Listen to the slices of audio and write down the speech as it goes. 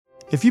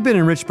If you've been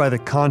enriched by the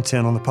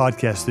content on the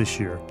podcast this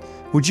year,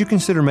 would you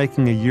consider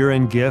making a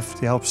year-end gift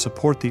to help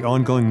support the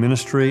ongoing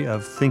ministry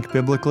of Think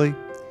Biblically?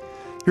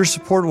 Your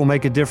support will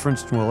make a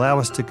difference and will allow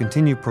us to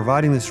continue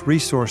providing this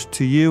resource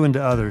to you and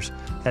to others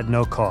at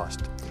no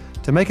cost.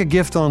 To make a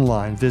gift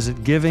online,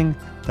 visit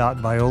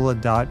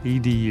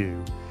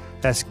giving.biola.edu.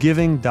 That's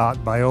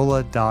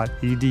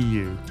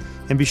giving.biola.edu.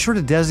 And be sure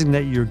to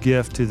designate your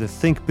gift to the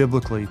Think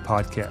Biblically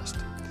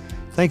podcast.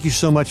 Thank you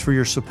so much for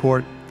your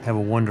support. Have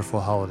a wonderful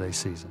holiday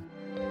season.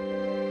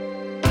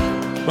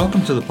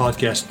 Welcome to the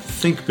podcast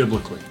Think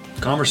Biblically,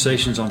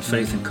 Conversations on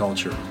Faith and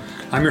Culture.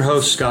 I'm your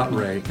host, Scott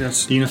Ray,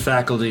 Dean of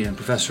Faculty and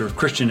Professor of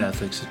Christian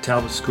Ethics at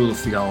Talbot School of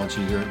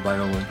Theology here at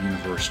Biola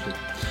University.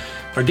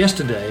 Our guest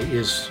today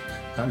is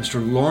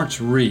Mr. Lawrence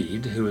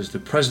Reed, who is the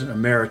President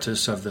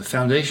Emeritus of the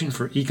Foundation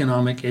for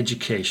Economic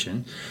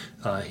Education.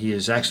 He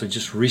has actually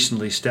just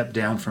recently stepped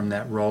down from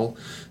that role,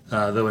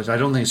 though I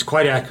don't think it's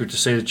quite accurate to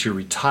say that you're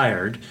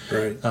retired,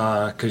 right?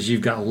 Because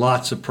you've got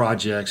lots of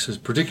projects,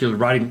 particularly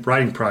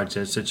writing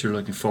projects that you're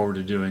looking forward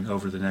to doing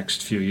over the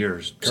next few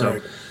years.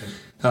 Correct.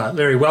 So,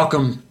 Larry,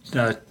 welcome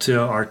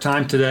to our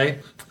time today.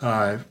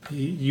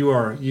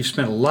 You've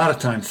spent a lot of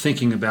time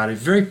thinking about a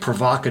very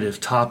provocative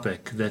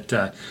topic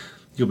that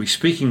you'll be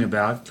speaking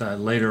about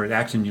later at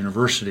Acton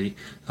University,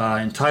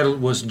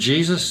 entitled, Was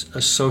Jesus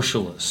a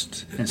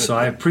Socialist? And so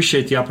I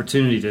appreciate the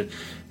opportunity to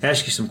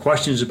ask you some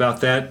questions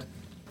about that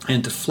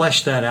and to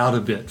flesh that out a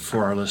bit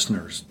for our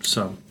listeners.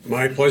 So,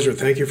 my pleasure.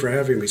 Thank you for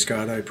having me,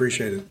 Scott. I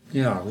appreciate it.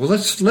 Yeah. Well,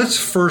 let's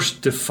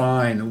first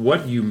define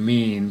what you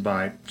mean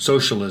by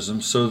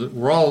socialism so that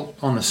we're all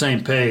on the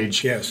same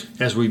page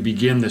as we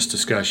begin this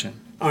discussion.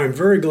 I'm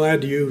very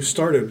glad you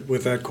started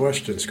with that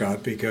question,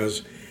 Scott,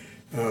 because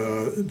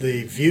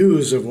the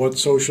views of what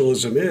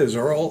socialism is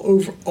are all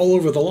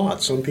over the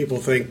lot. Some people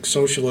think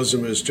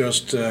socialism is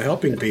just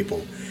helping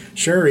people,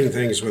 sharing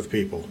things with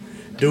people,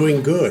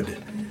 doing good.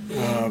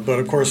 But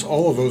of course,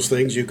 all of those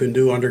things you can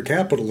do under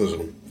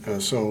capitalism.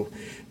 So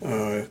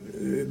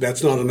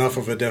that's not enough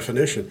of a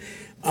definition.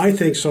 I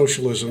think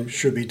socialism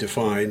should be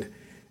defined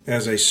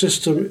as a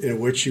system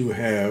in which you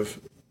have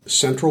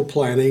central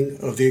planning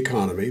of the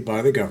economy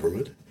by the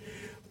government,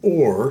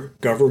 or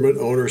government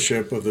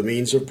ownership of the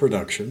means of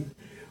production,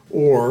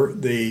 or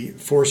the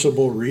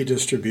forcible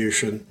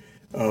redistribution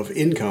of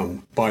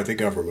income by the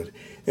government.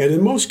 And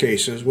in most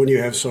cases, when you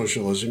have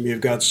socialism,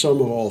 you've got some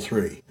of all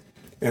three.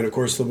 And of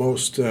course, the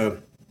most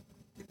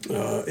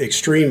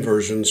extreme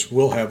versions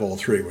will have all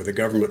three, where the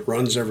government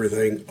runs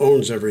everything,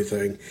 owns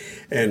everything,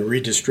 and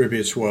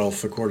redistributes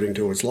wealth according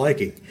to its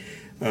liking.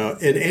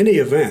 In any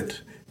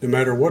event, no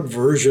matter what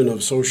version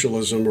of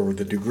socialism or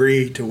the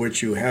degree to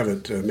which you have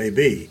it may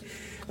be,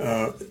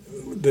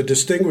 the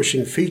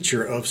distinguishing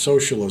feature of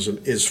socialism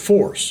is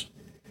force.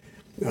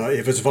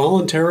 If it's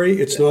voluntary,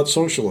 it's not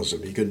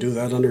socialism. You can do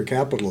that under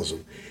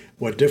capitalism.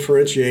 What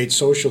differentiates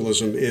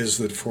socialism is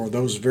that for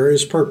those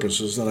various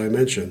purposes that I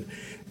mentioned,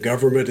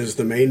 government is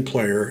the main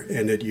player,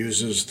 and it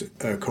uses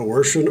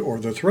coercion or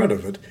the threat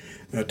of it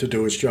to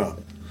do its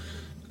job.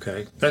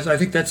 Okay. I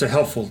think that's a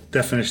helpful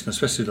definition,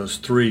 especially those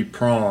three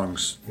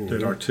prongs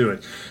that are to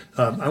it.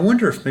 I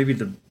wonder if maybe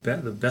the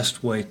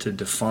best way to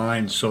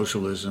define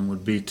socialism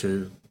would be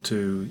to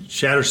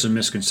shatter some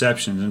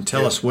misconceptions and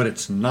tell us what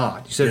it's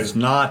not. You said it's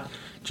not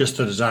just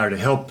the desire to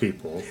help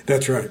people.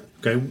 That's right.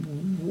 Okay.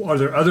 Are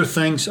there other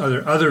things, are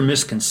there other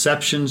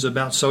misconceptions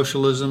about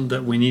socialism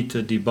that we need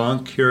to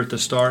debunk here at the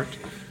start?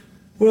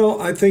 Well,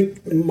 I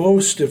think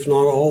most, if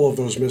not all, of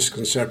those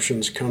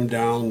misconceptions come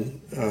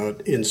down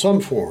in some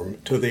form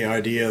to the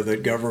idea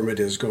that government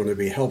is going to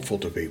be helpful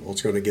to people.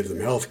 It's going to give them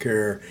health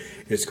care.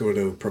 It's going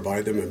to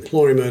provide them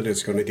employment.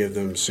 It's going to give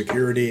them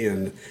security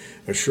and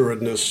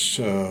assuredness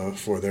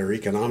for their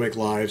economic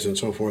lives and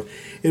so forth.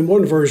 In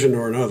one version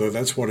or another,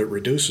 that's what it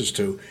reduces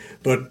to.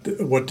 But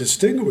what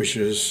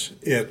distinguishes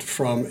it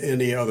from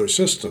any other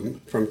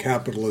system, from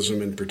capitalism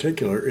in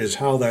particular, is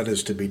how that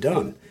is to be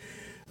done.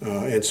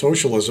 And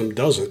socialism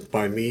does it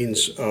by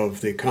means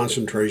of the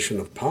concentration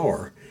of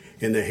power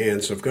in the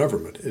hands of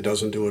government. It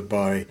doesn't do it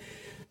by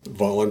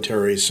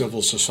voluntary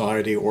civil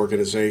society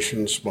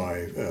organizations,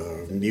 by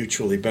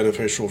mutually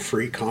beneficial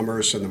free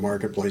commerce in the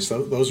marketplace.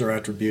 Those are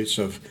attributes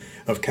of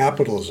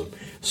capitalism.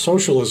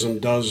 Socialism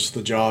does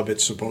the job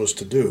it's supposed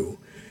to do,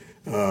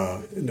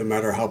 no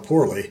matter how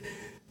poorly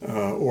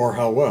or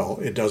how well.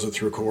 It does it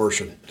through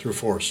coercion, through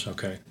force.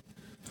 Okay.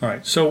 All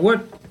right. So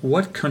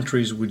what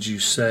countries would you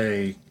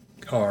say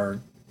are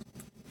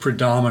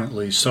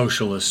predominantly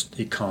socialist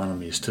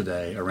economies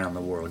today around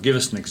the world? Give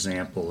us an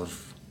example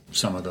of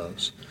some of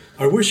those.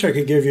 I wish I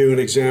could give you an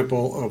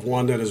example of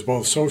one that is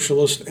both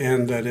socialist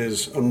and that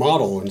is a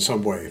model in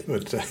some way,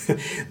 but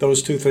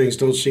those two things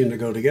don't seem to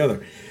go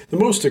together. The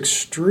most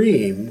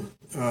extreme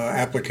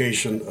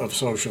application of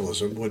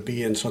socialism would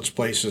be in such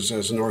places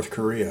as North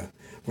Korea,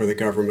 where the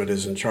government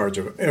is in charge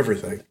of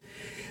everything.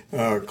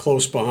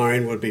 Close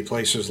behind would be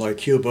places like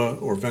Cuba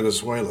or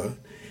Venezuela.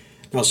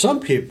 Now, some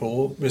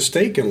people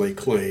mistakenly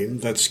claim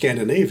that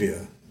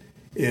Scandinavia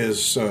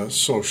is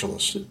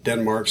socialist,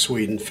 Denmark,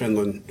 Sweden,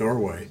 Finland,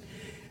 Norway.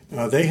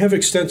 They have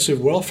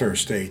extensive welfare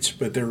states,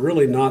 but they're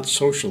really not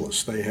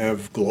socialist. They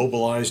have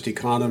globalized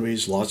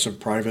economies, lots of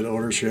private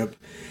ownership.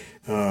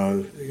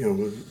 I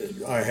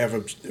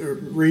have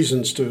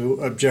reasons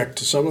to object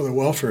to some of the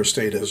welfare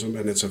statism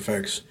and its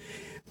effects,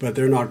 but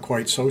they're not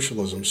quite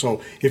socialism.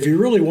 So if you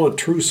really want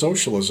true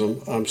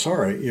socialism, I'm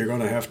sorry, you're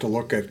going to have to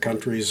look at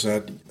countries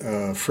that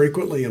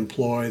frequently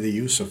employ the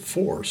use of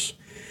force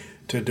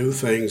to do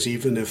things,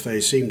 even if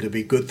they seem to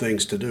be good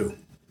things to do.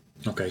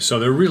 Okay, so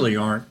there really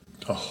aren't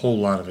a whole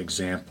lot of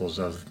examples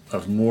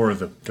of more of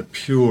the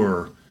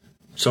pure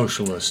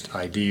socialist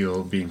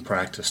ideal being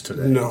practiced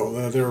today.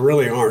 No, there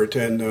really aren't.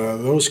 And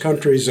those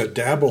countries that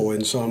dabble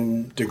in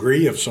some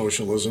degree of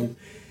socialism,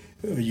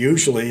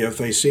 usually if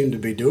they seem to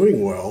be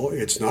doing well,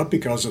 it's not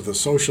because of the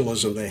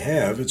socialism they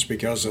have, it's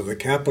because of the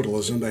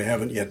capitalism they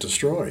haven't yet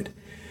destroyed.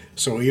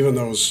 So even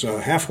those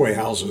halfway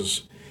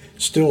houses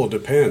still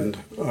depend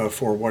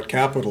for what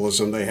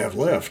capitalism they have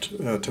left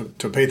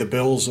to pay the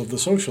bills of the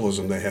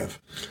socialism they have.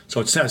 So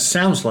it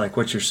sounds like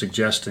what you're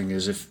suggesting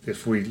is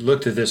if we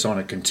looked at this on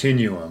a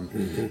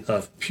continuum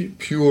of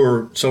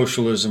pure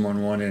socialism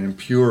on one end and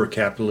pure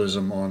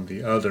capitalism on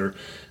the other,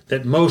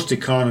 that most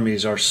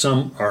economies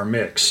are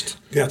mixed.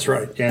 That's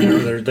right.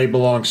 And they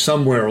belong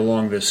somewhere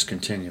along this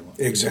continuum.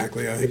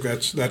 Exactly. I think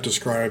that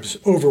describes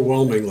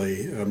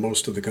overwhelmingly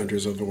most of the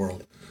countries of the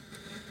world.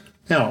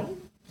 Now,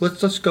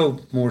 let's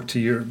go more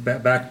to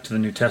back to the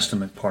New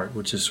Testament part,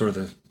 which is sort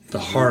of the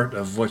heart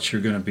of what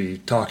you're going to be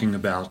talking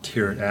about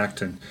here at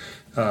Acton.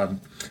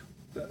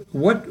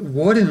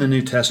 What in the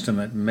New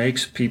Testament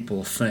makes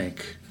people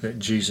think that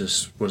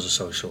Jesus was a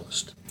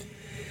socialist?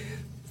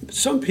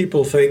 Some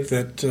people think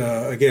that,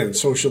 again,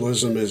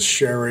 socialism is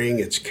sharing,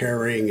 it's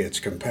caring, it's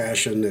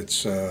compassion,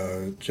 it's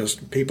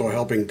just people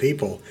helping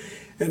people.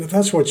 And if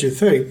that's what you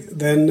think,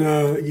 then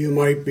you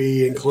might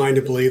be inclined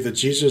to believe that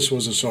Jesus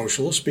was a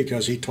socialist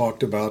because he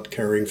talked about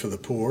caring for the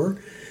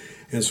poor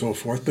and so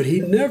forth. But he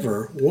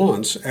never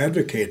once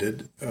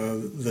advocated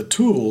the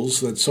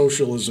tools that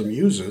socialism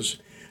uses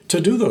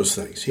to do those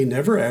things. He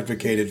never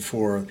advocated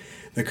for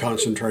the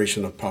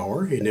concentration of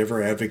power. He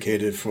never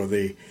advocated for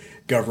the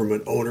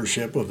government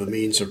ownership of the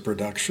means of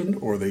production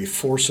or the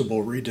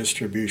forcible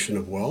redistribution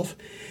of wealth.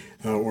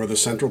 Or the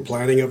central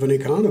planning of an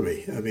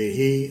economy. I mean,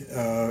 he,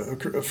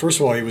 first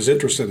of all, he was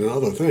interested in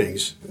other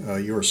things,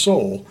 your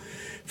soul,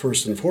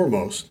 first and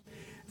foremost.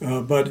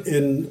 But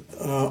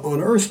on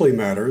earthly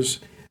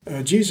matters,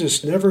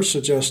 Jesus never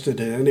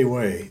suggested in any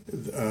way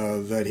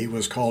that he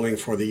was calling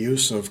for the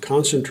use of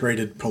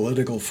concentrated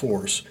political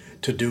force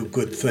to do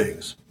good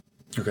things.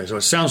 Okay, so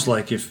it sounds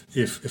like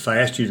if I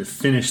asked you to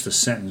finish the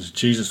sentence,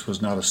 Jesus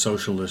was not a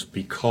socialist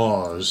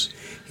because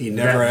he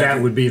never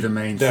that would be the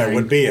main thing. That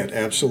would be it,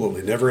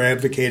 absolutely. Never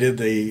advocated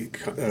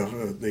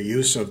the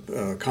use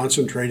of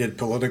concentrated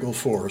political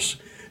force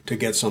to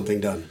get something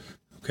done.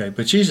 Okay,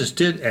 but Jesus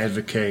did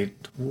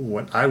advocate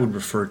what I would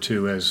refer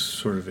to as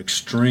sort of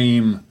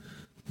extreme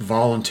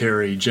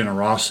voluntary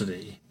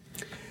generosity,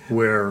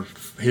 where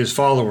his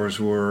followers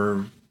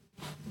were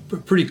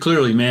pretty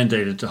clearly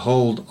mandated to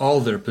hold all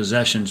their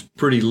possessions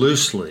pretty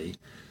loosely.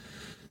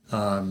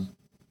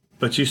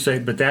 But you say,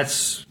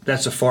 that's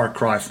a far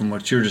cry from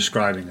what you're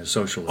describing as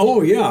socialism.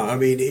 Oh, yeah. I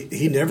mean,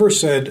 he never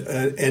said,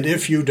 and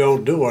if you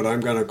don't do it, I'm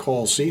going to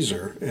call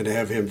Caesar and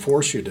have him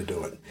force you to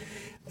do it.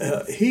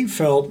 He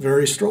felt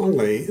very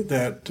strongly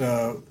that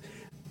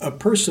a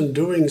person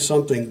doing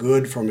something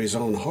good from his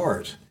own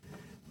heart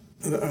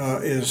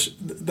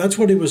that's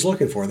what he was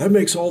looking for. That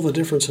makes all the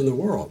difference in the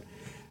world.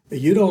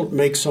 You don't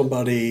make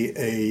somebody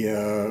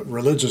a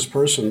religious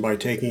person by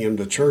taking him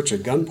to church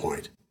at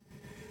gunpoint.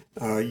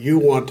 You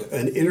want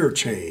an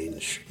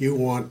interchange. You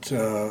want,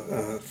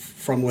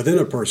 from within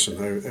a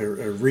person,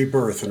 a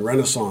rebirth and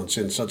renaissance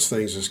in such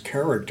things as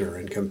character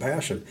and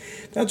compassion.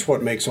 That's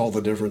what makes all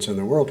the difference in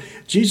the world.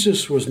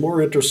 Jesus was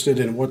more interested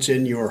in what's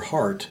in your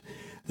heart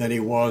than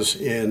he was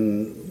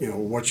in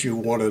what you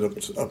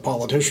wanted a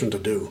politician to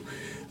do.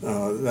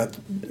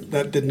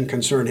 That didn't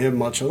concern him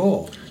much at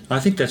all. I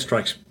think that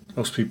strikes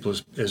most people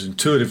as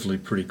intuitively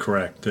pretty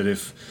correct. That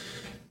if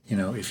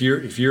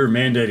you're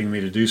mandating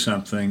me to do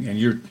something and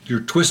you're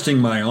twisting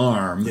my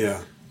arm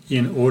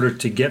in order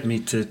to get me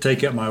to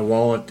take out my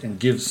wallet and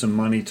give some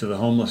money to the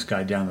homeless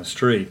guy down the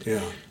street,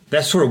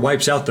 that sort of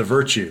wipes out the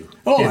virtue.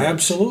 Oh,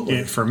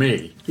 absolutely. For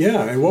me.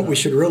 Yeah, and what we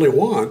should really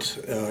want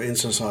in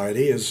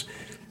society is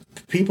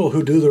people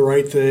who do the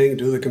right thing,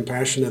 do the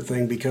compassionate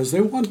thing because they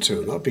want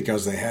to, not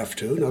because they have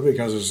to, not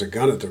because there's a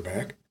gun at their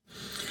back.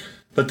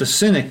 But the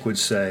cynic would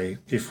say,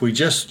 if we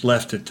just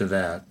left it to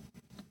that,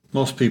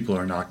 most people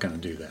are not going to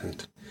do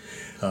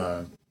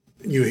that.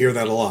 You hear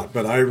that a lot,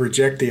 but I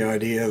reject the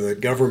idea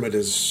that government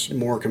is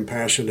more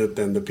compassionate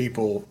than the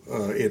people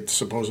it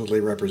supposedly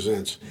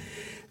represents.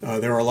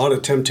 There are a lot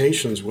of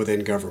temptations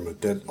within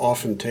government that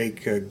often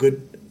take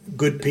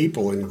good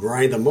people and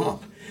grind them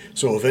up.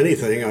 So if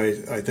anything,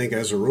 I think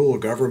as a rule,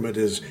 government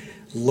is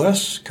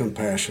less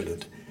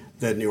compassionate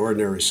than the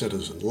ordinary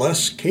citizen,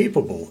 less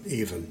capable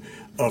even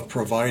of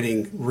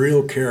providing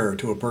real care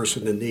to a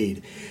person in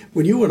need.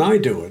 When you and I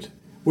do it,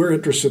 We're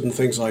interested in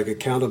things like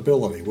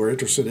accountability. We're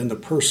interested in the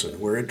person.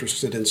 We're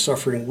interested in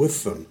suffering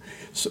with them,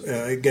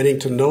 getting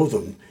to know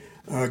them.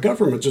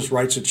 Government just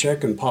writes a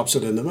check and pops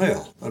it in the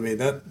mail. I mean,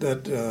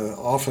 that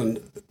often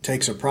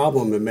takes a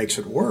problem and makes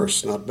it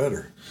worse, not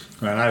better.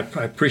 Right.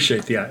 I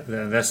appreciate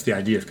that's the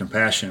idea of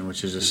compassion,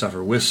 which is to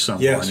suffer with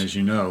someone, yes. as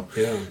you know.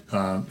 Yeah.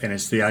 And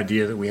it's the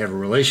idea that we have a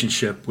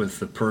relationship with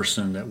the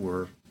person that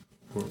we're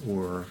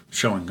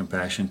showing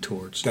compassion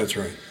towards. That's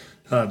right.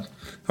 All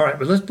right,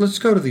 but let's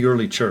go to the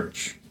early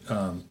church.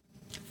 I've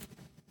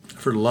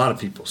heard a lot of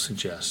people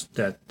suggest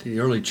that the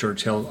early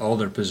church held all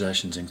their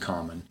possessions in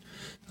common,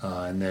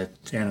 and that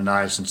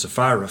Ananias and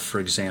Sapphira, for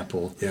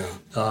example,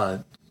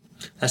 that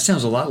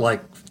sounds a lot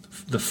like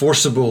the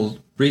forcible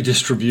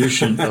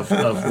redistribution of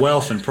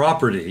wealth and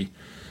property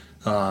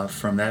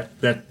from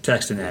that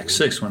text in Acts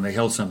 6 when they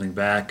held something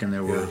back, and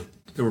there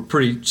were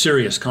pretty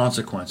serious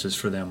consequences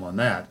for them on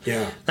that.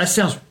 Yeah, that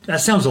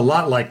sounds a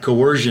lot like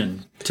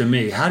coercion to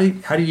me. How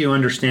do you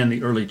understand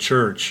the early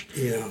church?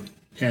 Yeah,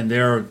 and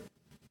their,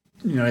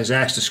 as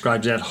Acts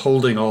describes that,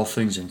 holding all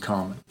things in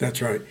common.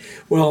 That's right.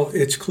 Well,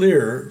 it's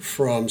clear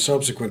from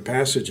subsequent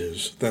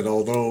passages that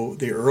although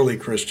the early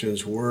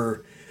Christians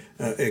were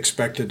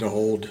expected to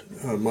hold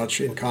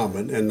much in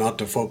common and not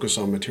to focus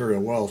on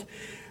material wealth,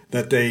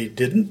 that they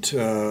didn't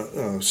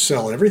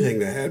sell everything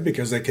they had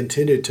because they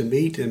continued to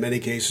meet, in many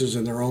cases,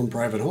 in their own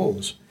private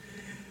homes.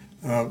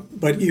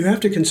 But you have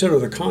to consider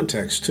the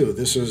context, too.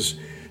 This is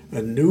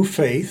a new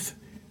faith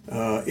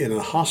in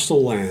a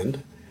hostile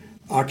land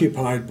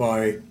occupied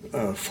by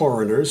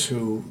foreigners,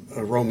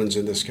 Romans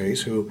in this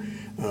case, who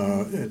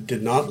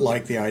did not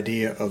like the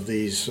idea of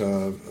these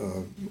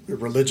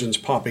religions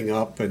popping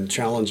up and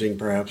challenging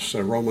perhaps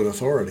Roman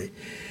authority.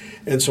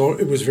 And so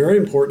it was very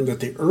important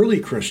that the early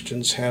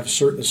Christians have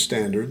certain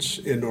standards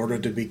in order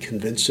to be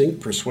convincing,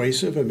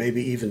 persuasive, and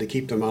maybe even to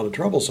keep them out of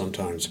trouble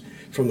sometimes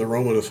from the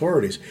Roman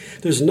authorities.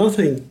 There's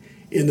nothing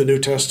in the New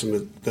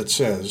Testament that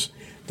says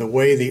the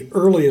way the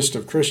earliest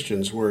of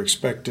Christians were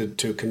expected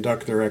to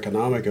conduct their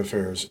economic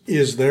affairs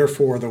is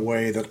therefore the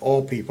way that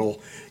all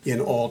people in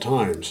all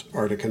times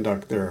are to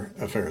conduct their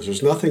affairs.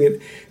 There's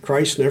nothing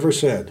Christ never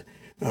said,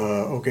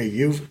 okay,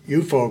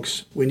 you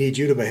folks, we need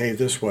you to behave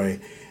this way,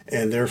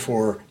 and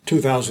therefore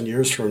 2,000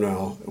 years from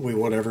now, we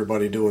want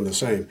everybody doing the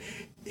same.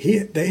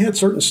 They had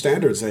certain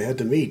standards they had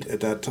to meet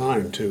at that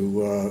time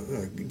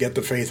to get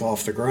the faith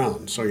off the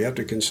ground. So you have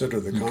to consider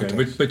the context.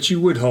 Okay, but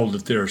you would hold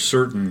that there are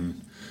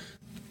certain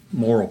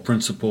moral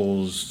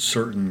principles,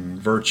 certain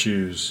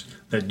virtues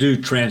that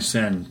do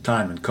transcend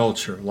time and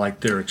culture, like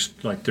their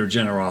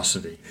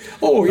generosity.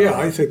 Oh yeah,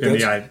 I think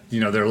that's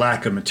their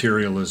lack of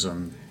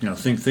materialism,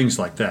 things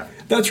like that.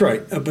 That's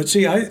right. But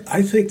see,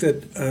 I think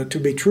that to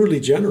be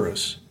truly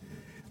generous,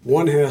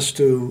 one has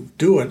to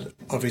do it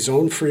of his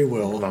own free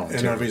will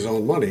and of his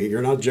own money.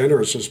 You're not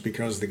generous just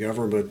because the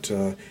government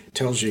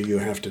tells you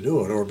have to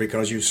do it, or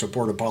because you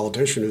support a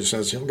politician who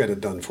says he'll get it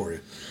done for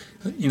you.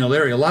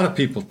 Larry, a lot of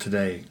people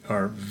today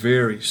are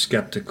very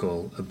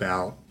skeptical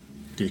about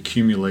the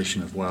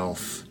accumulation of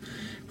wealth,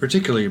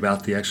 particularly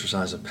about the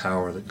exercise of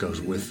power that goes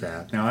with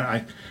that. Now,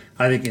 I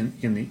think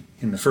in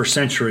the first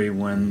century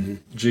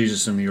when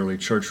Jesus and the early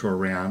church were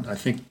around, I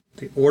think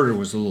the order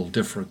was a little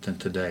different than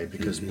today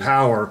because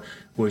power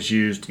was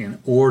used in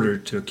order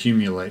to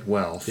accumulate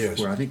wealth,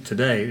 where I think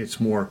today it's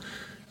more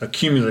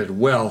accumulated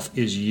wealth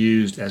is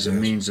used as a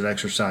means of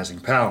exercising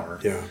power.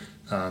 Yeah.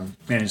 And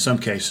in some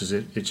cases,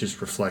 it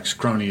just reflects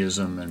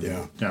cronyism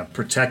and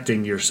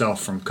protecting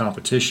yourself from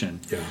competition.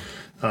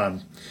 Yeah.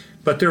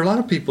 But there are a lot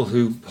of people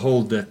who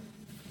hold that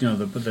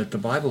that the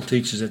Bible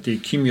teaches that the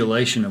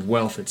accumulation of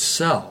wealth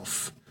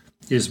itself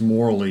is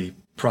morally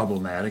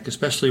problematic,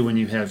 especially when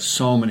you have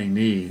so many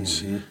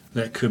needs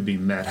that could be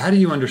met. How do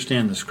you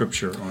understand the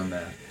Scripture on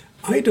that?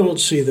 I don't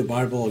see the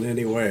Bible in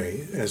any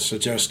way as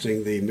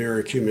suggesting the mere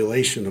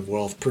accumulation of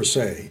wealth per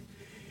se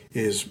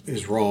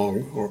is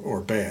wrong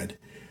or bad.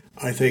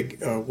 I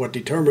think what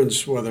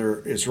determines whether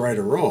it's right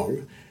or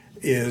wrong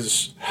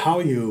is how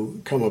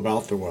you come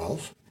about the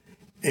wealth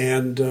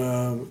and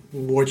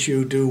what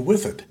you do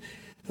with it.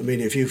 I mean,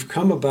 if you've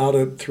come about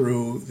it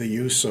through the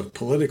use of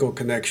political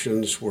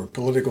connections where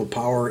political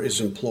power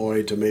is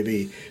employed to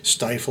maybe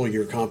stifle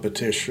your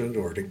competition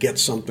or to get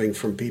something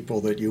from people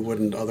that you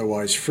wouldn't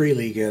otherwise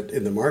freely get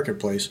in the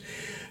marketplace,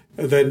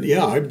 then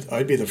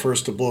I'd be the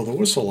first to blow the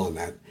whistle on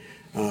that.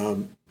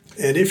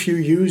 And if you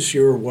use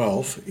your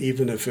wealth,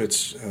 even if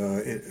it's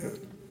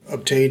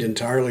obtained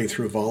entirely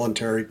through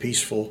voluntary,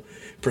 peaceful,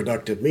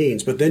 productive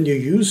means, but then you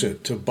use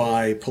it to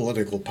buy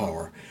political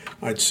power,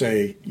 I'd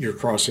say you're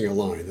crossing a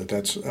line,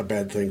 that's a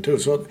bad thing too.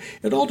 So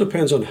it all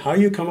depends on how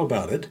you come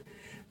about it.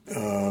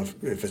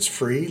 If it's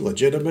free,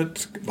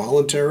 legitimate,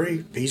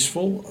 voluntary,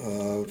 peaceful,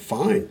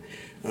 fine.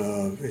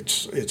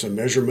 It's a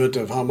measurement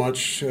of how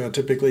much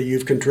typically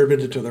you've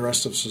contributed to the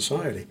rest of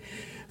society.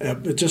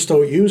 But just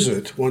don't use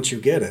it once you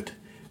get it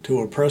to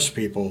oppress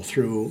people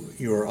through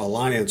your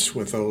alliance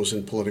with those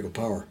in political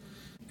power.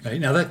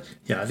 Right. Now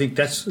I think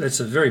that's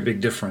a very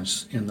big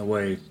difference in the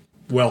way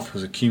wealth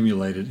was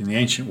accumulated in the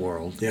ancient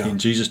world in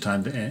Jesus'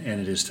 time, and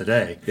it is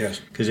today. Yes.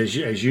 Because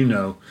as you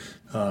know,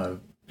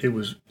 it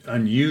was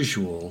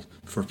unusual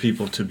for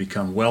people to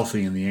become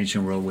wealthy in the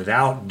ancient world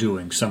without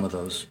doing some of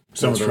those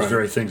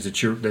very things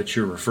that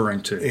you're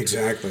referring to.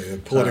 Exactly, the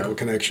political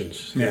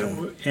connections.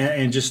 Yeah,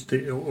 and just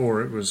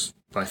or it was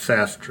by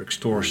theft or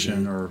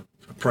extortion or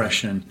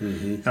oppression,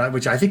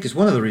 which I think is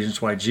one of the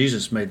reasons why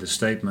Jesus made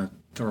the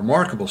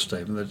remarkable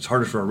statement that it's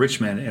harder for a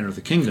rich man to enter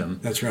the kingdom.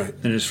 That's right.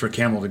 Than it is for a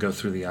camel to go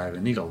through the eye of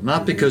a needle.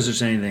 Not because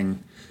there's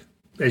anything,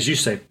 as you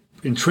say,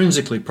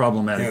 intrinsically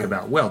problematic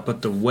about wealth,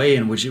 but the way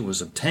in which it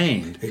was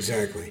obtained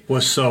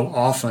was so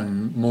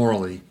often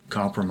morally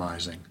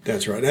compromising.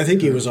 That's right. And I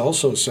think he was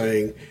also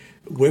saying,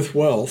 with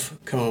wealth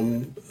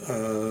come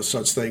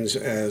such things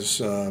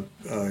as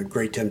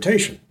great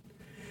temptation.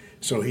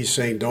 So he's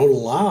saying, don't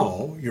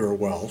allow your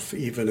wealth,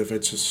 even if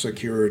it's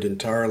secured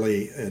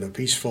entirely in a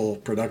peaceful,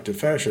 productive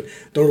fashion,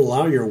 don't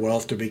allow your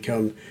wealth to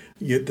become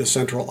the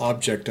central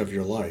object of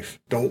your life.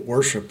 Don't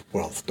worship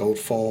wealth. Don't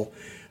fall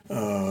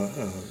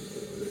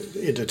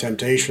into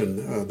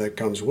temptation that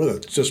comes with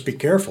it. Just be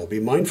careful,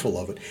 be mindful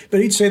of it. But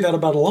he'd say that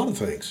about a lot of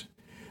things.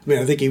 I mean,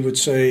 I think he would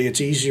say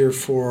it's easier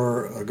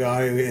for a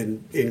guy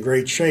in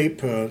great shape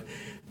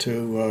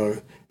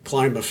to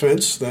climb a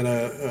fence than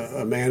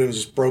a man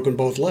who's broken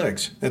both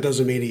legs. That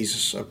doesn't mean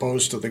he's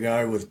opposed to the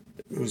guy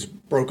who's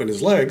broken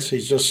his legs.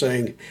 He's just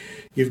saying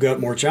you've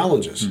got more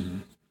challenges.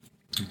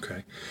 Mm-hmm.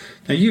 Okay.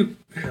 Now you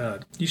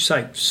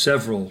cite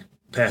several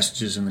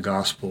passages in the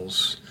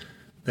Gospels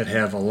that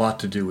have a lot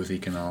to do with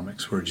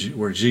economics, where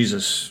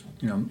Jesus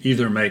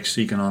either makes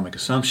economic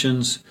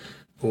assumptions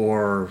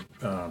or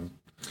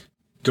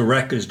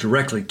is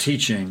directly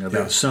teaching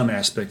about some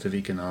aspect of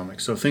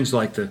economics. So things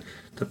like the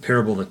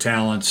parable of the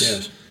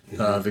talents,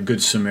 the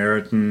Good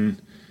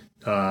Samaritan,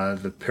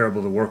 the parable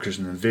of the workers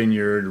in the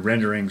vineyard,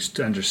 rendering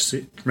under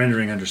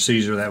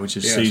Caesar that which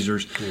is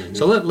Caesar's. Mm-hmm.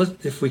 So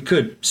let if we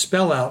could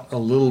spell out a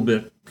little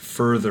bit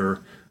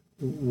further,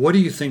 what do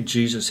you think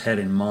Jesus had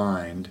in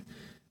mind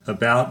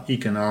about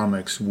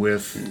economics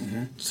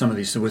with some of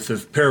these, with the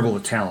parable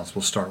of the talents?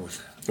 We'll start with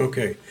that.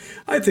 Okay.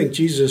 I think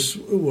Jesus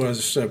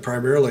was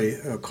primarily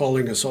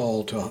calling us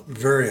all to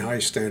very high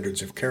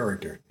standards of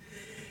character.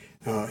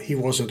 He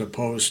wasn't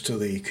opposed to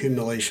the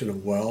accumulation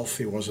of wealth.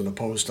 He wasn't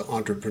opposed to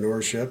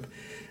entrepreneurship.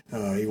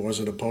 He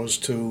wasn't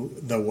opposed to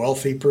the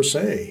wealthy per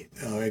se.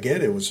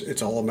 Again,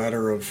 it's all a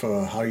matter of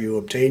how you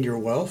obtain your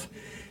wealth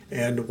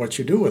and what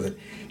you do with it.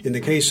 In the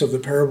case of the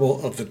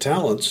parable of the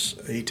talents,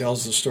 he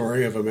tells the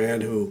story of a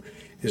man who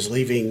is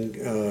leaving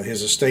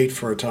his estate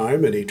for a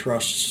time, and he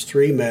trusts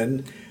three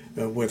men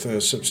with a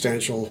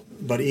substantial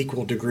but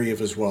equal degree of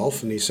his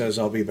wealth, and he says,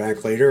 I'll be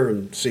back later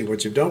and see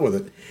what you've done with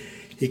it.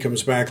 He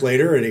comes back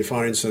later and he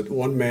finds that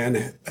one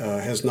man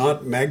has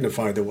not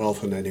magnified the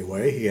wealth in any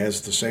way. He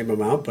has the same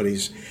amount, but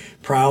he's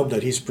proud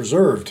that he's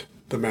preserved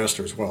the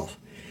master's wealth.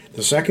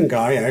 The second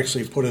guy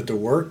actually put it to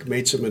work,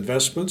 made some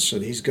investments,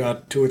 and he's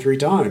got 2 or 3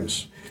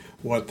 times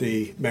what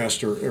the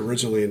master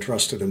originally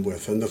entrusted him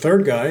with. And the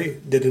third guy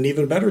did an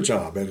even better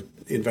job at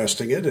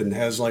investing it and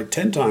has like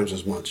 10 times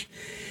as much.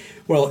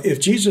 Well, if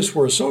Jesus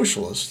were a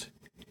socialist,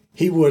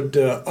 he would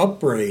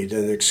upbraid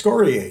and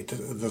excoriate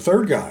the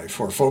third guy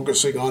for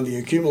focusing on the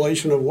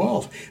accumulation of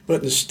wealth.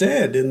 But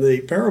instead, in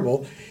the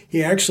parable,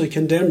 he actually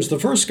condemns the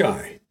first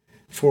guy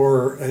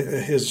for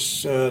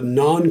his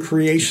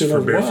non-creation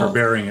of wealth. For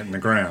burying it in the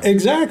ground.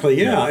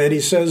 Exactly, yeah. And he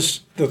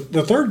says the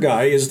third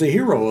guy is the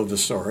hero of the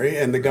story,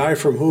 and the guy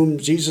from whom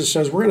Jesus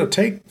says, we're going to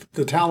take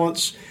the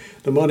talents,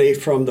 the money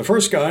from the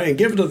first guy and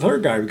give it to the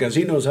third guy because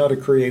he knows how to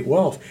create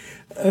wealth.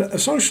 A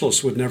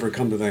socialist would never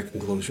come to that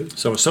conclusion.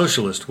 So a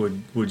socialist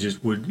would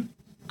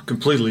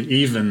completely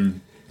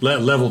even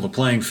level the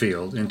playing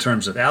field in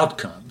terms of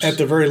outcomes. At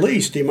the very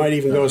least, he might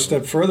even go a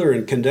step further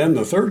and condemn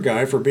the third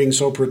guy for being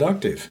so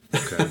productive.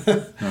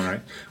 Okay. All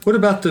right. What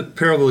about the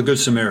parable of the Good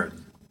Samaritan?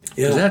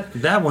 Yeah.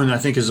 That one, I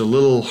think, is a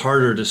little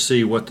harder to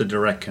see what the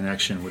direct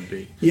connection would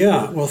be.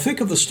 Yeah, well,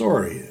 think of the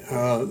story.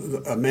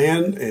 A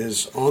man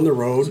is on the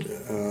road,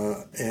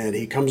 and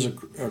he comes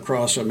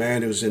across a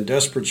man who's in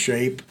desperate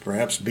shape,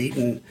 perhaps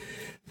beaten,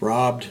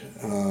 robbed,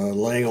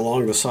 laying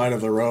along the side of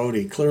the road.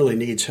 He clearly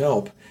needs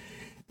help.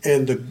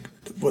 And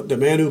the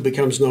man who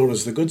becomes known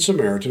as the Good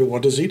Samaritan,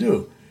 what does he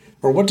do?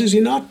 Or what does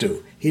he not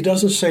do? He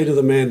doesn't say to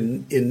the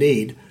man in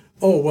need,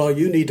 oh, well,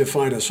 you need to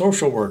find a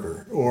social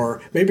worker,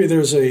 or maybe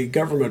there's a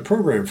government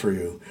program for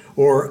you,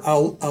 or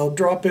I'll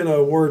drop in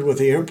a word with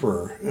the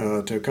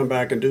emperor to come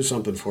back and do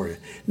something for you.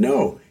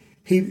 No,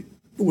 he,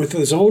 with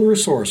his own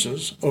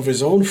resources, of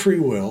his own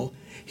free will,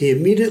 he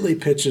immediately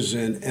pitches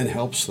in and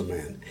helps the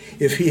man.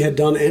 If he had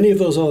done any of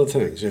those other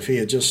things, if he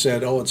had just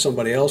said, oh, it's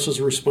somebody else's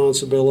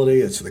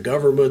responsibility, it's the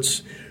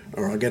government's,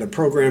 or I'll get a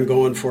program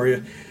going for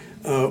you,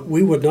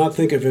 we would not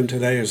think of him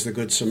today as the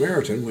Good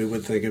Samaritan. We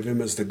would think of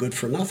him as the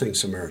good-for-nothing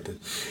Samaritan.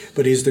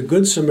 But he's the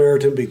Good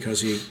Samaritan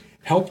because he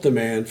helped the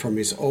man from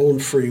his own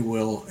free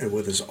will and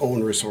with his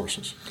own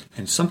resources.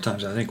 And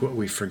sometimes I think what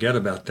we forget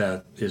about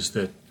that is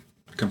that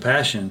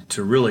compassion,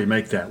 to really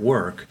make that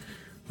work,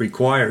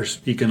 requires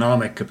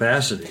economic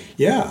capacity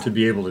Yeah. to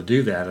be able to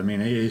do that. I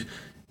mean,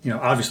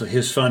 obviously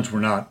his funds were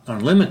not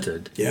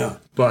unlimited. Yeah.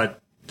 But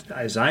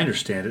as I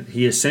understand it,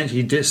 he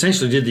essentially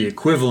did the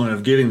equivalent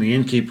of giving the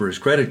innkeeper his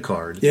credit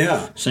card.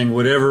 Yeah. Saying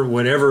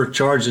whatever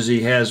charges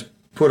he has,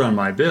 put on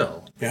my bill.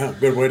 Yeah,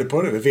 good way to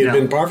put it. If he had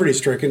been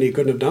poverty-stricken, he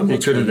couldn't have done much.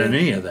 He couldn't have done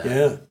any of that.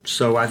 Yeah.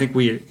 So I think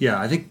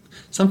I think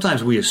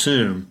sometimes we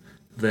assume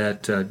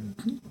that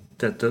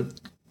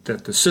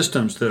that the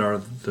systems that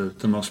are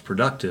the most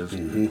productive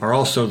are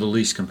also the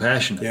least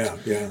compassionate.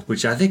 Yeah.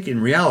 Which I think in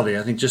reality,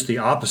 I think just the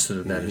opposite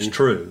of that is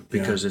true,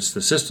 because it's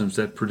the systems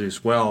that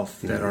produce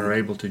wealth that are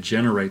able to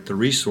generate the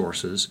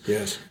resources,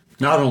 Yes.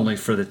 not only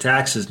for the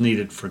taxes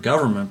needed for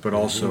government, but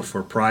also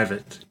for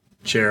private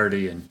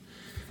charity and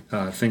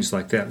things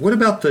like that. What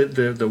about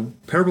the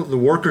parable of the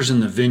workers in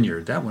the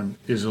vineyard? That one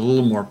is a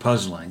little more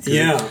puzzling.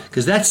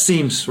 Because that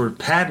seems sort of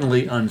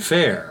patently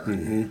unfair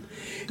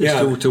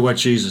to what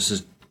Jesus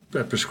is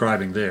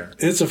prescribing there.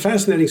 It's a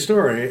fascinating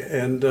story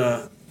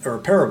or a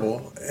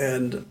parable.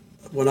 And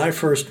when I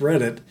first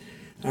read it,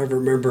 I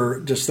remember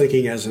just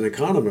thinking as an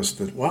economist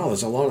that, wow,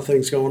 there's a lot of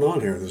things going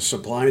on here. There's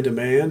supply and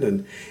demand.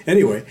 And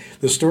anyway,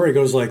 the story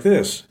goes like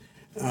this.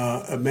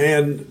 A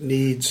man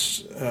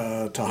needs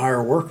to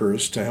hire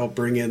workers to help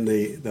bring in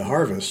the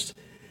harvest,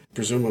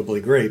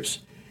 presumably grapes.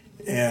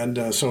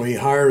 And so he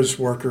hires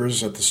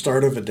workers at the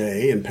start of a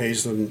day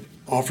and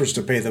offers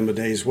to pay them a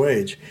day's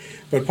wage.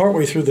 But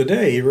partway through the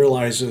day, he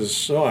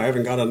realizes, I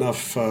haven't got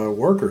enough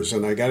workers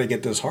and I got to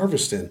get this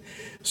harvest in.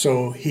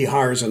 So he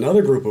hires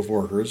another group of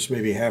workers,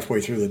 maybe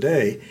halfway through the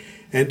day,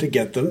 and to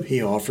get them,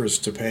 he offers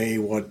to pay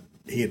what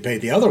he had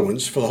paid the other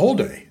ones for the whole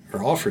day,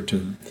 or offered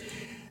to.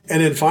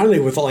 And then finally,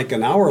 with like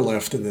an hour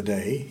left in the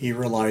day, he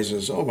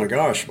realizes, oh my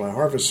gosh, my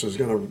harvest is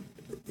going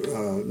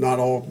to not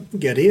all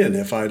get in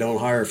if I don't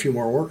hire a few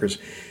more workers.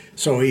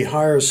 So he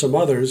hires some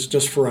others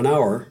just for an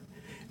hour,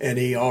 and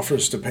he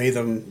offers to pay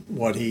them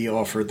what he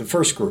offered the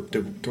first group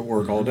to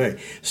work all day.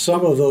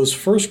 Some of those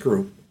first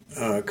group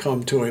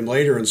come to him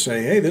later and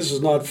say, hey, this is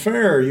not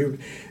fair.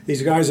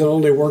 These guys that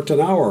only worked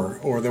an hour,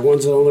 or the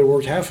ones that only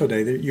worked half a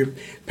day, you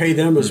pay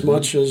them as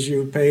much as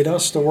you paid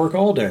us to work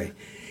all day.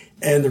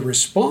 And the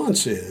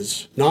response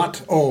is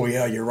not, oh,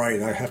 yeah, you're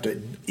right, I have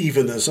to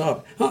even this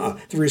up. The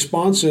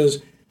response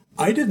is,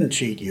 I didn't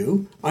cheat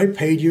you. I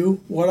paid you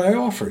what I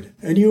offered,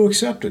 and you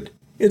accepted.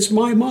 It's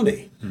my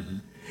money.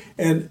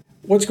 And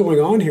what's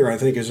going on here, I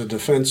think, is a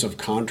defense of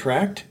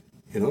contract.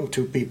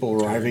 Two people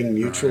arriving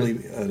mutually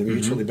at a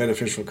mutually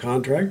beneficial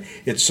contract.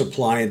 It's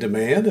supply and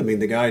demand. I mean,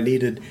 the guy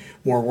needed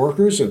more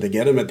workers, and to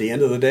get them at the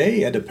end of the day,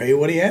 he had to pay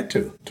what he had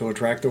to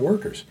attract the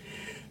workers.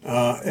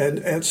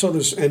 And so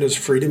there's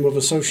freedom of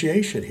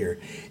association here.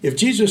 If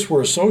Jesus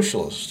were a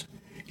socialist,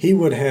 he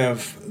would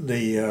have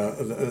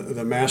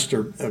the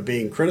master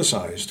being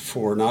criticized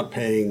for not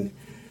paying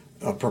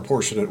a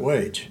proportionate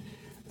wage.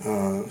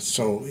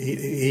 So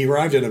he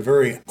arrived at a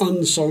very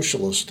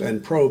unsocialist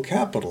and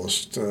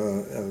pro-capitalist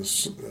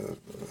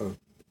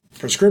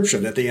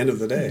prescription at the end of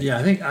the day. Yeah,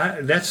 I think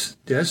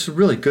that's a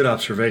really good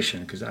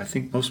observation, because I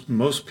think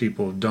most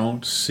people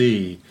don't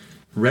see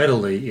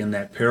readily in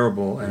that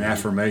parable an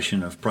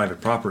affirmation of private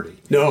property.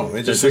 No,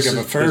 they just think of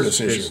a fair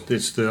decision.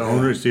 It's the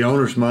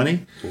owner's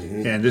money,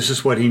 and this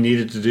is what he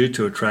needed to do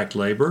to attract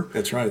labor.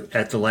 That's right.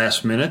 At the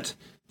last minute,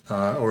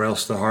 or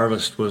else the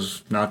harvest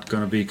was not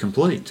going to be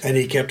complete. And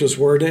he kept his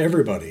word to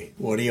everybody.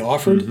 What he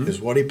offered is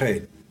what he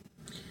paid.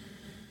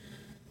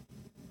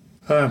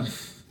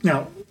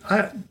 Now,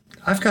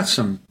 I've got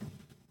some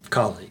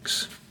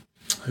colleagues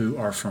who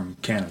are from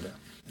Canada.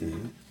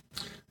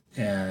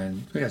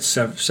 And we got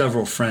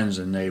several friends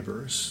and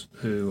neighbors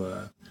who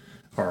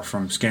are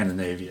from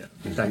Scandinavia.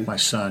 In fact, my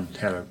son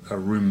had a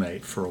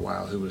roommate for a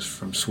while who was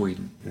from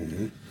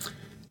Sweden.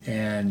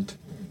 And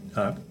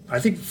I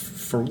think,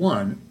 for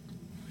one,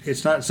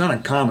 it's not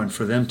uncommon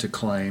for them to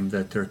claim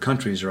that their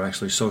countries are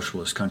actually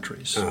socialist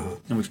countries.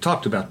 And we've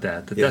talked about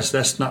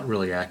that's not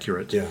really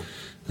accurate.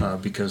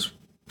 Because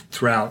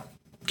throughout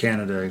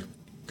Canada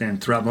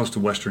and throughout most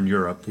of Western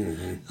Europe,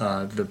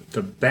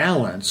 the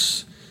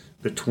balance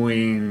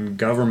between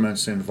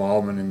government's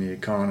involvement in the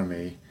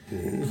economy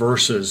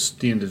versus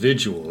the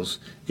individuals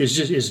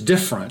is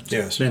different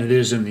than it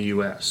is in the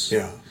U.S.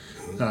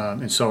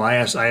 And so I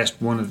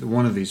asked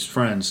one of these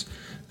friends,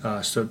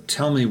 so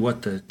tell me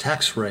what the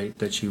tax rate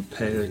that you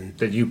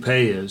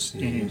pay is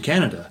in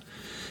Canada.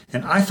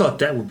 And I thought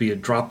that would be a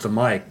drop the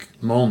mic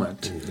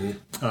moment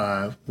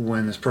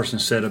when this person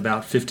said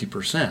about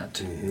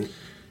 50%.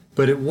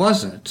 But it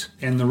wasn't,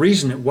 and the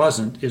reason it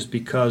wasn't is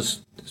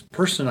because this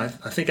person, I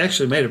think,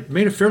 actually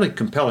made a fairly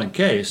compelling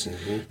case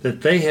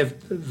that they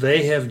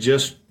have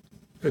just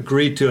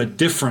agreed to a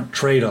different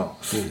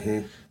trade-off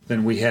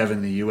than we have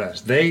in the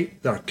U.S. They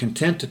are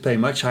content to pay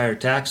much higher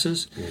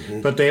taxes,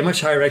 but they have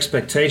much higher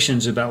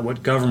expectations about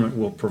what government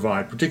will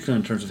provide,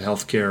 particularly in terms of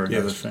health care and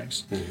other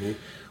things.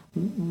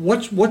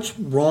 What's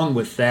wrong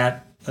with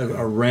that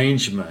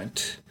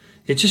arrangement?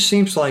 It just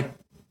seems like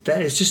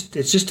that it's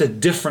just a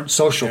different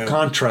social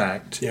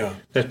contract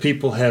that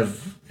people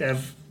have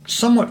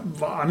somewhat,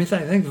 I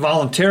think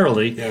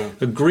voluntarily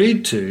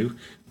agreed to,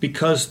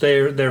 because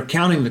they're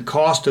counting the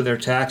cost of their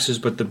taxes,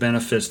 but the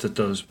benefits that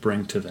those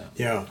bring to them.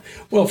 Yeah.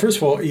 Well, first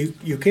of all,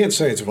 you can't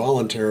say it's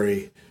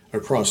voluntary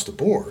across the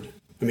board.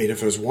 I mean, if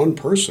there's one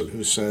person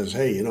who says,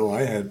 hey,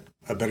 I had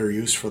a better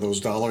use for those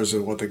dollars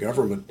than what the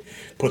government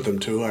put them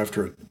to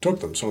after it took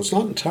them. So it's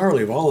not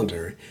entirely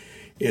voluntary.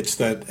 It's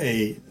that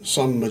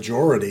some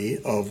majority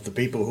of the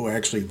people who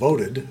actually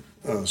voted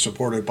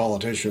supported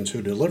politicians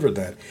who delivered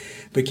that.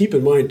 But keep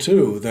in mind,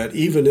 too, that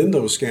even in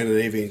those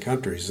Scandinavian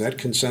countries, that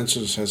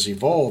consensus has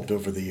evolved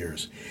over the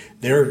years.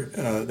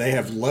 They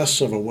have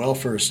less of a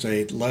welfare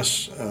state,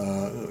 less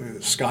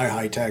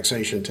sky-high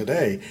taxation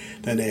today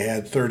than they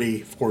had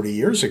 30, 40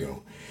 years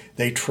ago.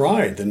 They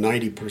tried the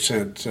 90%,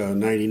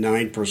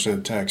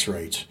 99% tax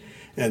rates,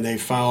 and they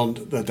found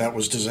that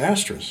was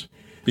disastrous.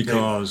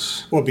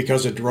 Because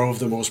it drove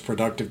the most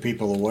productive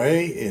people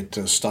away. It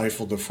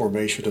stifled the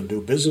formation of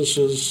new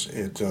businesses.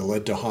 It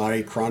led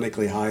to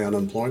chronically high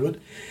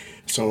unemployment.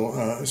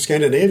 So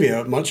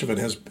Scandinavia, much of it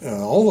has,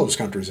 all those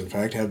countries, in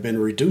fact, have been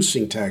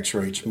reducing tax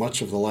rates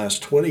much of the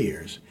last 20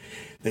 years.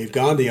 They've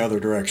gone the other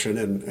direction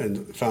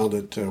and found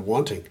it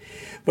wanting.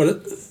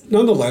 But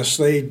nonetheless,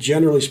 they,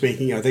 generally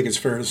speaking, I think it's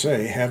fair to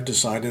say, have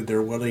decided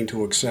they're willing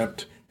to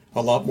accept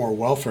a lot more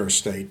welfare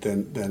state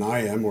than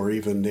I am, or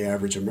even the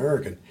average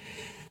American.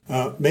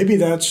 Maybe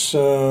that's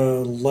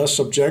less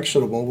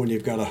objectionable when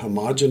you've got a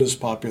homogenous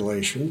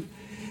population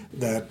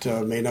that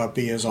may not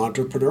be as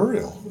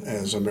entrepreneurial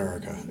as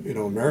America.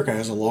 America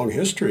has a long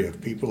history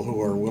of people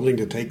who are willing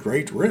to take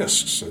great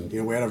risks. And,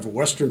 we had a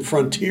Western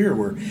frontier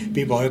where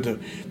people had to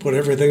put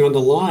everything on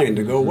the line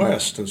to go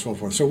west and so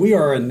forth. So we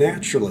are a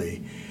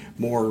naturally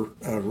more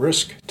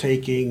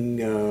risk-taking,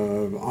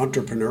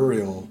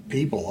 entrepreneurial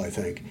people, I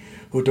think,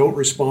 who don't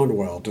respond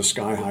well to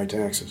sky-high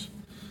taxes.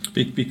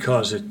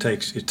 Because it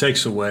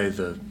takes away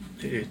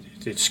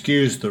it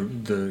skews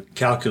the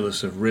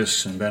calculus of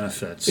risks and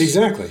benefits.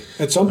 Exactly.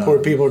 At some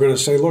point, people are going to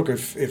say, "Look,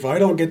 if I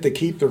don't get to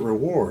keep the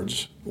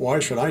rewards, why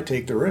should I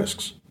take the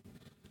risks?"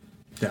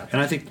 Yeah,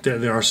 and I think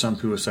there are some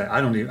people who say,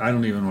 "I don't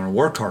even want to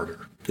work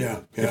harder."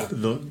 Yeah.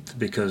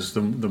 Because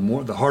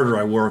the harder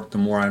I work, the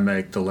more I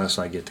make, the less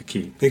I get to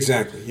keep.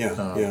 Exactly.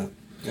 Yeah.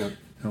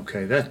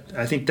 Okay,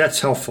 I think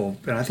that's helpful,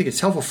 and I think it's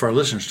helpful for our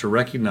listeners to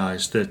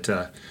recognize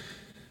that.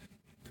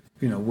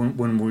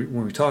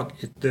 When we talk,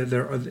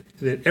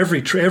 that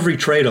every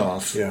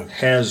trade-off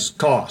has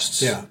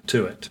costs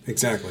to it.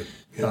 Exactly.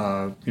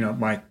 Yeah.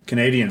 My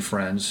Canadian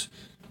friends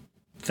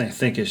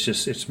think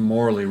it's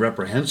morally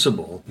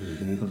reprehensible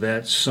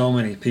that so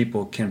many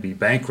people can be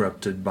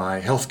bankrupted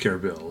by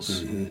healthcare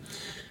bills. Mm-hmm.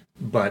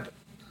 But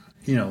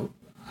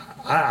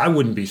I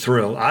wouldn't be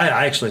thrilled.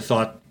 I actually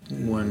thought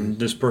when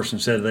this person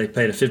said they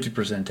paid a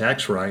 50%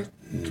 tax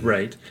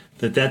rate,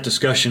 that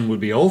discussion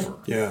would be over.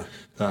 Yeah.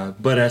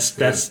 But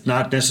that's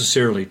not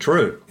necessarily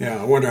true.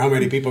 Yeah, I wonder how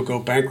many people go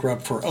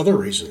bankrupt for other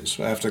reasons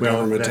after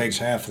government takes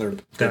half their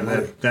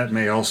money. That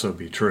may also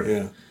be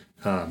true.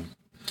 Yeah.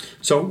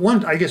 So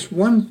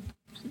one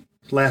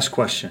last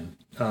question.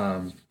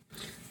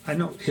 I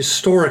know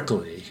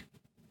historically,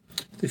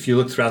 if you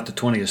look throughout the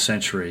 20th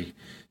century,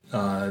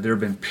 there have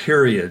been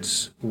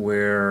periods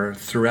where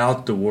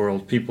throughout the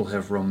world people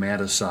have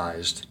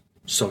romanticized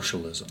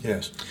socialism.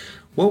 Yes.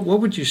 What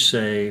would you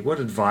say? What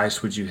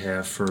advice would you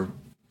have for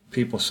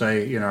people,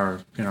 say in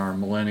our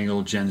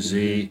millennial Gen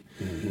Z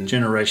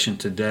generation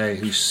today,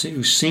 who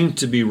seem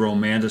to be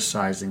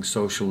romanticizing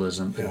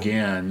socialism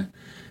again,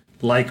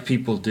 like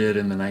people did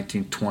in the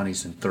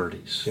 1920s and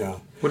 30s? Yeah.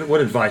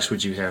 What advice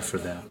would you have for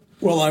them?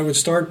 Well, I would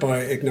start by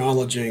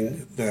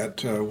acknowledging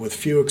that, with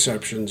few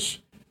exceptions,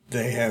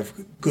 they have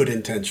good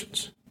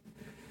intentions.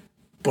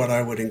 But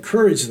I would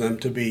encourage them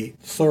to be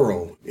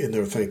thorough in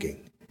their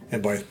thinking.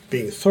 And by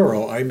being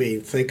thorough, I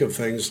mean think of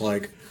things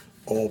like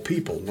all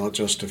people, not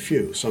just a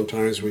few.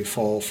 Sometimes we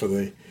fall for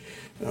the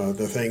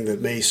thing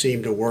that may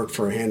seem to work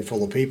for a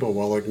handful of people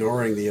while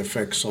ignoring the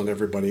effects on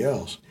everybody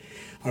else.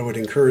 I would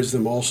encourage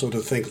them also to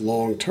think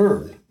long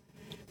term,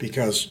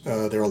 because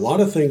there are a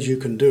lot of things you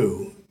can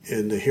do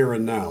in the here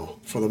and now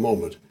for the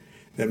moment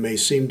that may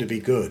seem to be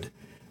good.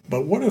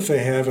 But what if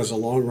they have as a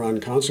long run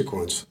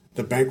consequence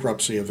the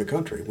bankruptcy of the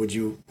country? Would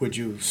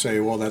you say,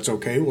 well, that's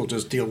okay, we'll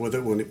just deal with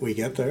it when we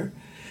get there?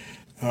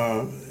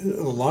 A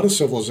lot of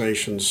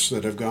civilizations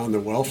that have gone the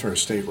welfare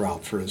state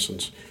route, for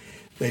instance,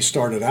 they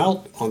started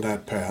out on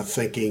that path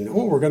thinking,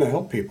 oh, we're going to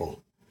help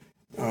people.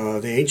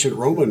 The ancient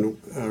Roman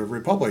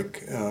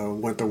Republic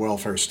went the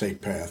welfare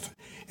state path.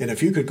 And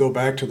if you could go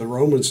back to the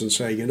Romans and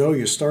say,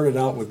 you started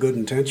out with good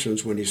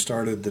intentions when you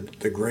started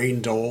the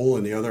grain dole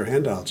and the other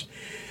handouts.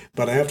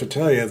 But I have to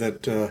tell you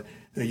that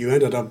you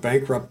ended up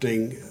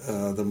bankrupting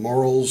the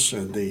morals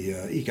and the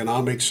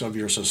economics of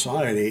your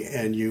society,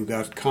 and you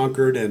got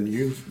conquered, and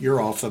you're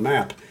off the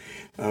map.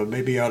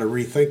 Maybe you ought to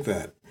rethink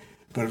that.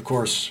 But of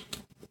course,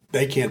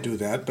 they can't do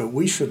that. But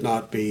we should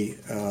not be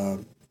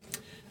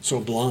so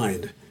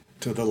blind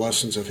to the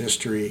lessons of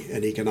history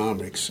and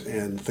economics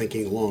and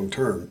thinking long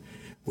term.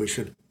 We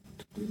should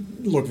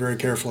look very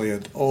carefully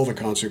at all the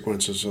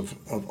consequences of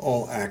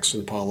all acts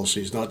and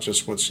policies, not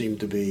just what seem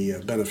to be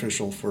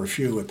beneficial for a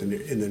few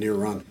in the near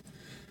run.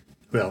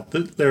 Well,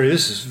 Larry,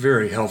 this is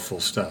very helpful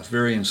stuff,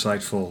 very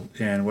insightful.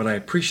 And what I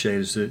appreciate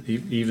is that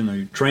even though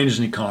you're trained as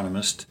an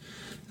economist,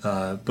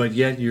 but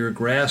yet your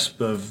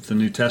grasp of the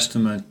New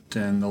Testament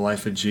and the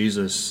life of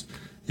Jesus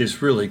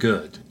is really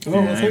good. Oh,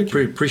 and well, I thank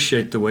you.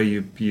 appreciate the way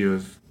you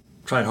have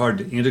tried hard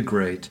to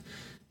integrate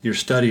your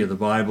study of the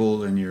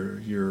Bible and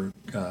your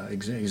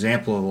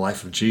example of the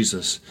life of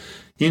Jesus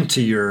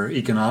into your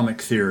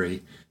economic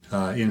theory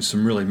in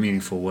some really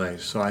meaningful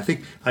ways. So I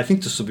think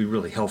this will be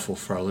really helpful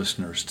for our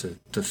listeners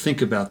to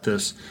think about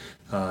this,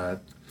 not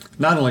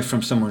only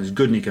from someone who's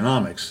good in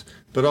economics,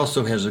 but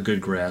also has a good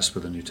grasp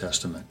of the New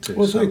Testament too.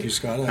 Well, thank you,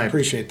 Scott. I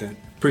appreciate that.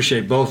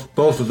 Appreciate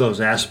both of those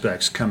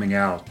aspects coming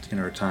out in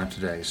our time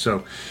today.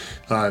 So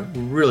we're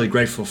really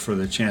grateful for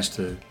the chance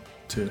to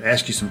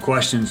ask you some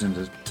questions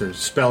and to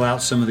spell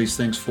out some of these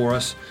things for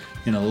us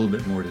in a little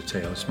bit more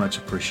detail. It's much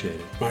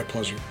appreciated. My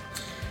pleasure.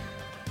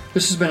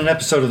 This has been an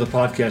episode of the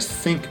podcast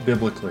Think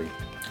Biblically,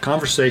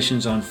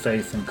 Conversations on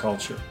Faith and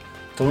Culture.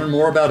 To learn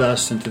more about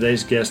us and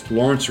today's guest,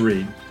 Lawrence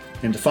Reed,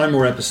 and to find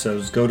more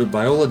episodes, go to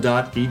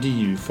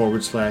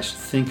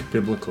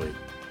biola.edu/thinkbiblically.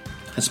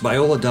 That's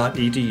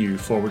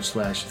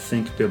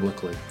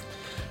biola.edu/thinkbiblically.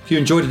 If you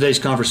enjoyed today's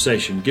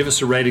conversation, give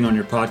us a rating on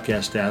your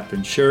podcast app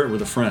and share it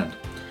with a friend.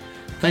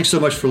 Thanks so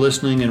much for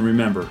listening, and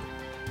remember,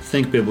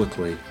 think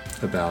biblically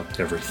about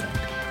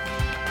everything.